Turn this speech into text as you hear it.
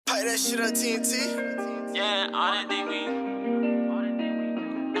Light that shit up, TNT. Yeah, all the thing we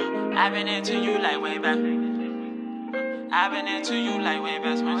I've been into you like way back. I've been into you like way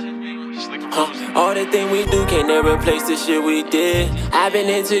back. All the thing we do can't never replace the shit we did. I've been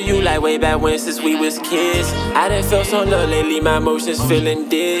into you like way back when, since we was kids. I done felt some love lately, my emotions feeling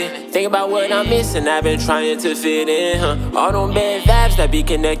dead. Think about what I'm missing, I've been trying to fit in, All them bad vibes that be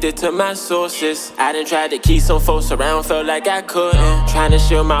connected to my sources. I done tried to keep some folks around, felt like I couldn't. Trying to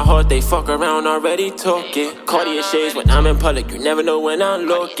shield my heart, they fuck around already talking. Cartier shades when I'm in public, you never know when I'm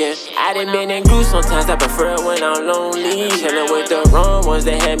looking. I done been in groups, sometimes I prefer it when I'm lonely. Chillin' with the wrong ones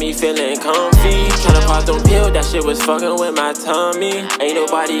that had me feeling comfy. Tryna pop them pills, that shit was fucking with my tummy. Ain't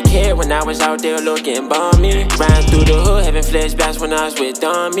nobody cared when I was out there looking bummy. Riding through the hood, having flashbacks when I was with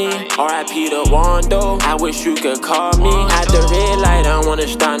Dummy. R.I.P. to Wando, I wish you could call me. At the red light, I don't wanna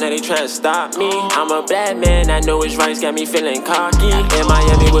stop, now they tryna stop me. I'm a black man, I know it's right, got me feeling cocky. In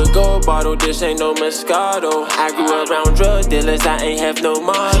Miami with gold bottle, this ain't no Moscato. I grew up around drug dealers, I ain't have no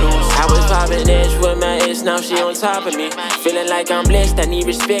models. I was popping edge with my ex, now she on top of me. Feeling like I'm blessed, I need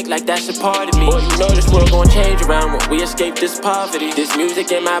respect like that's a part of me. Boy, you know this world gon' change around when we escape this poverty. This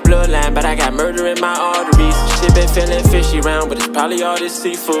music in my bloodline, but I got murder in my arteries. Shit been feeling fishy around, but it's probably all this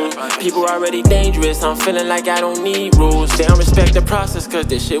seafood. People already dangerous, I'm feeling like I don't need rules. They don't respect the process, cause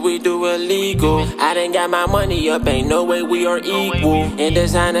this shit we do illegal. I done got my money up, ain't no way we are equal. And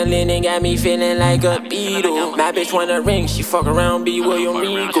designer linen got me feeling like a beetle. My bitch want a ring, she fuck around, be William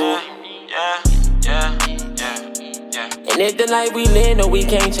Regal. And if the life we live, no, we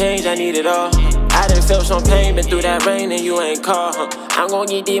can't change, I need it all. I done felt some pain, been through that rain and you ain't called, I'm gon'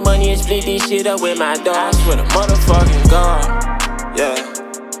 get this money and split this shit up with my dog. I swear to motherfucking God, yeah.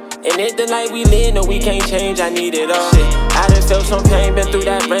 And if the life we live, no, we can't change, I need it all. Shit. I done felt some pain, been through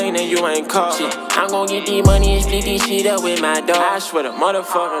that rain and you ain't called, I'm gon' get this money and split this shit up with my dog. I swear to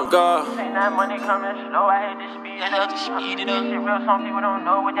motherfucking God. Ain't that money coming slow, I hate to speed it up. Shit real, some people don't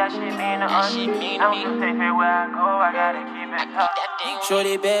know what that shit mean to us. I'm so safe everywhere I go, I gotta keep it tough.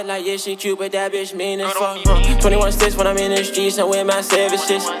 Shorty bad like yeah, she cute, but that bitch mean as fuck. 21 sticks when I'm in the streets, I'm with my savage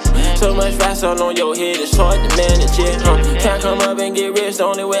shit. So much rats all on your head, it's hard to manage it, Can't come up and get rich, the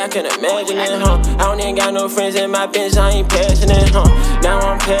only way I can imagine it, I don't even got no friends in my bench, I ain't passionate, Now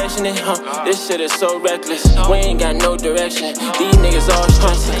I'm passionate, This shit is so reckless, we ain't got no direction. These niggas all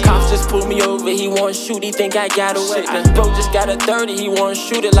stressing. Cops just pulled me over, he wanna shoot, he think I got a weapon. Bro just got a 30, he wanna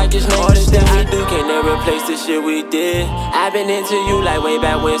shoot it like his name. All the things we do can't never replace the shit we did. I've been into you like way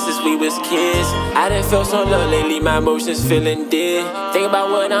back when, since we was kids. I done felt some love lately, my emotions feeling dead. Think about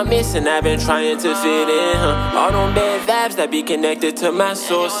what I'm missing, I've been trying to fit in, All them bad vibes that be connected to my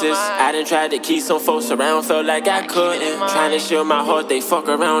sources. I done tried to keep some folks around, felt like I couldn't. Trying to shield my heart, they fuck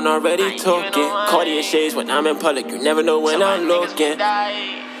around already talking. Cartier shades when I'm in public, you never know when I'm looking.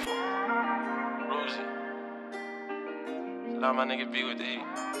 Guruzee. Let my nigga be with the heat.